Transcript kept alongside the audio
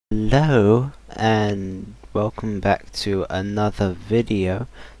Hello and welcome back to another video,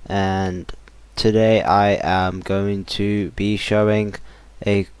 and today I am going to be showing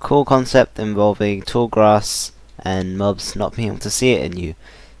a cool concept involving tall grass and mobs not being able to see it in you.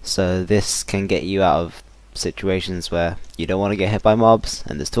 So this can get you out of situations where you don't want to get hit by mobs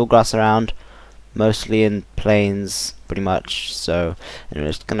and there's tall grass around, mostly in plains pretty much. So I'm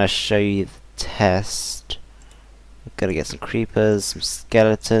just gonna show you the test. Gotta get some creepers, some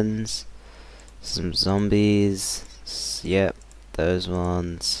skeletons, some zombies. Yep, those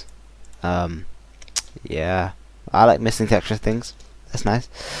ones. Yeah, I like missing texture things. That's nice.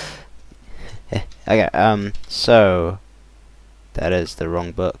 Okay, so that is the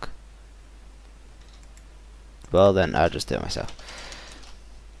wrong book. Well then, I'll just do it myself.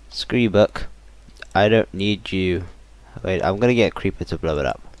 Screw you, book. I don't need you. Wait, I'm gonna get a creeper to blow it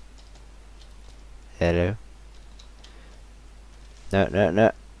up. Hello.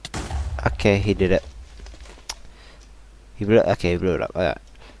 No. Okay, he did it. He blew it. Okay, he blew it up. Alright.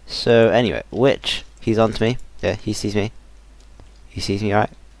 So anyway, he's on to me. Yeah, he sees me. He sees me, right?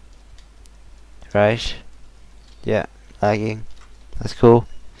 Right. Yeah, lagging. That's cool.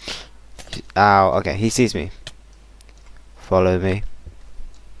 Ow. Okay, he sees me. Follow me.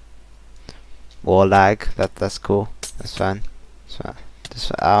 Or lag. That's cool. That's fine.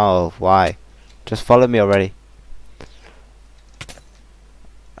 Ow. Why? Just follow me already.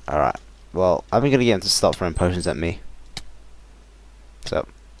 Alright, well, I'm gonna get him to stop throwing potions at me.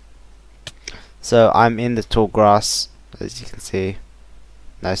 So I'm in the tall grass, as you can see.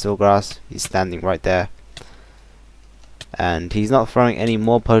 Nice tall grass. He's standing right there. And he's not throwing any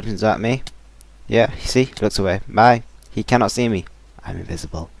more potions at me. Yeah, you see? He looks away. Bye. He cannot see me. I'm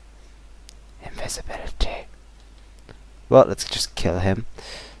invisible. Invisibility. Well, let's just kill him.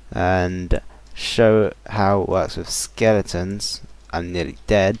 And show how it works with skeletons. I'm nearly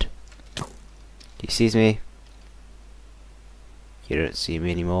dead. He sees me. You don't see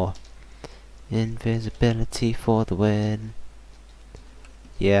me anymore. Invisibility for the win.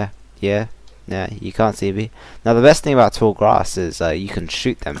 Yeah. Nah, you can't see me. Now the best thing about tall grass is you can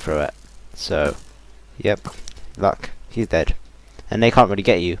shoot them through it. So, yep, luck. He's dead. And they can't really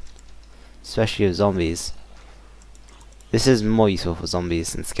get you. Especially with zombies. This is more useful for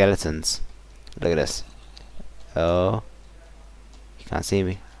zombies than skeletons. Look at this. Oh. Can't see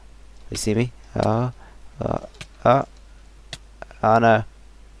me. You see me? Oh no.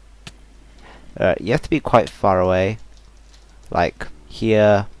 You have to be quite far away. Like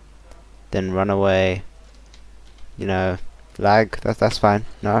here, then run away. You know, lag. That's fine.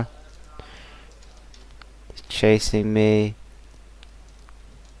 No. He's chasing me.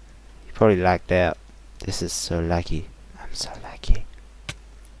 He probably lagged out. This is so laggy. I'm so laggy.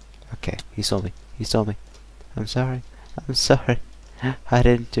 Okay, he saw me. I'm sorry. I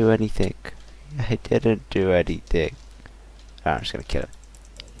didn't do anything. Alright, I'm just gonna kill him.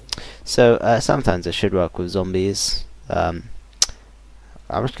 So, sometimes it should work with zombies. I'm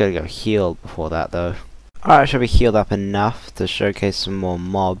just gonna go heal before that though. Alright, I should be healed up enough to showcase some more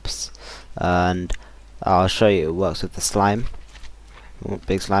mobs. And I'll show you it works with the slime. Oh,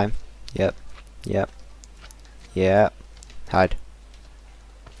 big slime. Yep. Hide.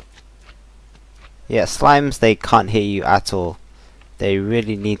 Yeah, slimes, they can't hit you at all. They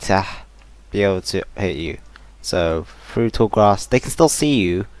really need to be able to hit you. So through tall grass, they can still see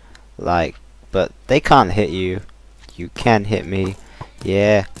you, like, but they can't hit you. You can hit me.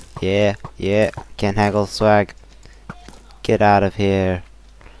 Yeah. Can't haggle swag. Get out of here.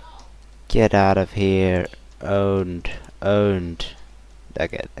 Owned.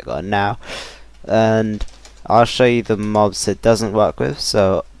 Okay, I got it now. And I'll show you the mobs it doesn't work with.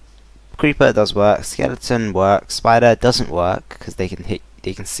 So creeper does work, skeleton works, spider doesn't work because they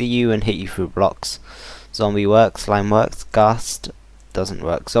can see you and hit you through blocks. Zombie works, slime works, ghast doesn't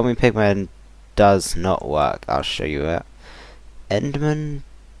work. Zombie pigman does not work. I'll show you it. Enderman,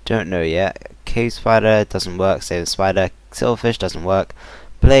 don't know yet. Cave spider doesn't work. Save spider. Silverfish doesn't work.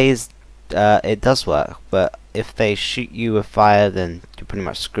 Blaze, it does work, but if they shoot you with fire, then you're pretty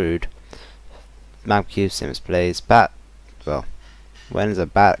much screwed. Magma cube, same as blaze. Bat, well. When is a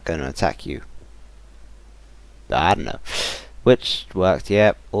bat gonna attack you? I don't know. Which worked,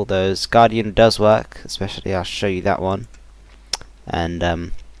 yep, all those. Guardian does work, especially I'll show you that one. And yeah,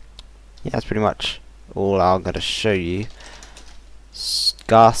 that's pretty much all I'm gonna show you.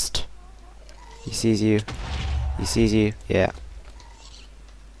 Ghast. He sees you. Yeah.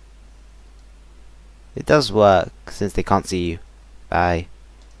 It does work since they can't see you. Bye.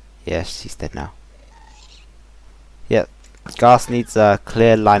 Yes, he's dead now. Yep. Ghast needs a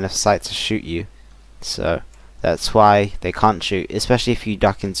clear line of sight to shoot you, so That's why they can't shoot, especially if you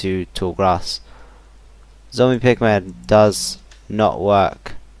duck into tall grass. Zombie pigmen does not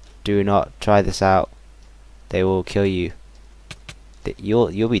work. Do not try this out. They will kill you.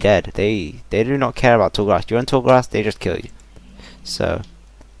 You'll be dead. They do not care about tall grass. You're in tall grass, they just kill you. So,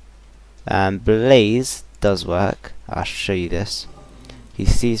 Blaze does work. I'll show you this. He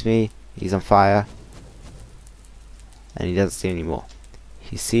sees me. He's on fire, and he doesn't see me anymore.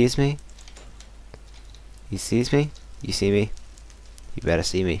 He sees me. He sees me. You see me. You better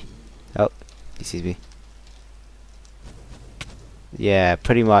see me. Oh, he sees me. Yeah,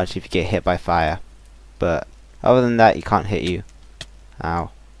 pretty much if you get hit by fire. But other than that, he can't hit you.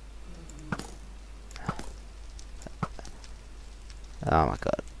 Ow. Oh my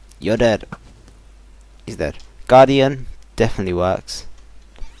god. You're dead. He's dead. Guardian definitely works.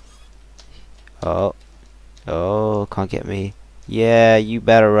 Oh. Oh, can't get me. Yeah, you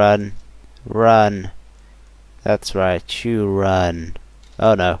better run. Run. That's right, you run.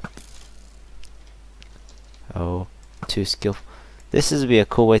 Oh no. Oh, too skillful. This would be a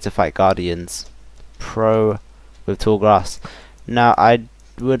cool way to fight guardians. Pro with tall grass. Now, I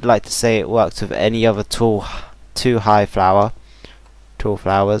would like to say it works with any other tall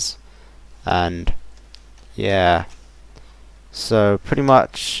flowers, and yeah. So pretty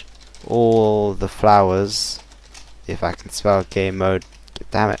much all the flowers, if I can spell game mode,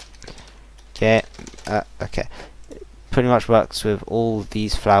 damn it. Okay. Pretty much works with all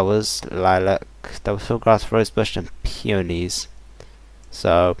these flowers: lilac, double grass, rosebush, and peonies.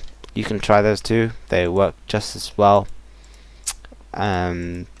 So you can try those too. They work just as well.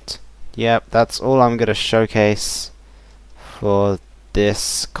 And yep, that's all I'm gonna showcase for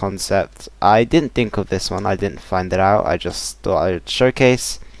this concept. I didn't think of this one. I didn't find it out. I just thought I'd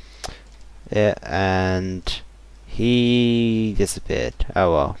showcase it, and he disappeared.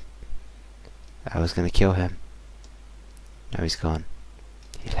 Oh well. I was gonna kill him. Now he's gone.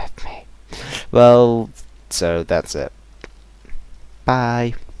 He left me. Well, so that's it.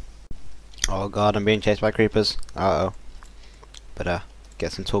 Bye. Oh god, I'm being chased by creepers. Uh-oh. Better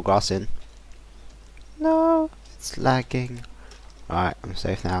get some tall grass in. No, it's lagging. Alright, I'm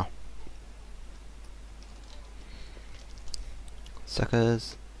safe now.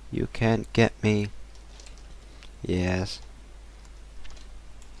 Suckers, you can't get me. Yes.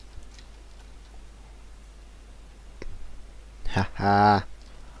 Haha.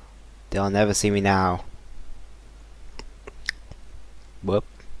 They'll never see me now. Whoop.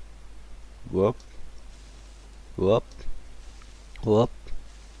 Whoop. Whoop. Whoop.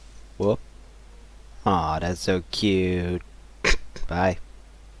 Whoop. Aw, that's so cute. Bye.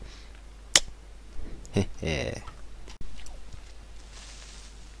 Heh.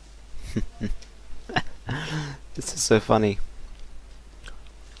 This is so funny.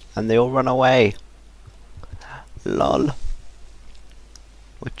 And they all run away. Lol.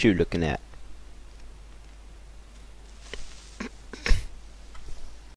 What you looking at?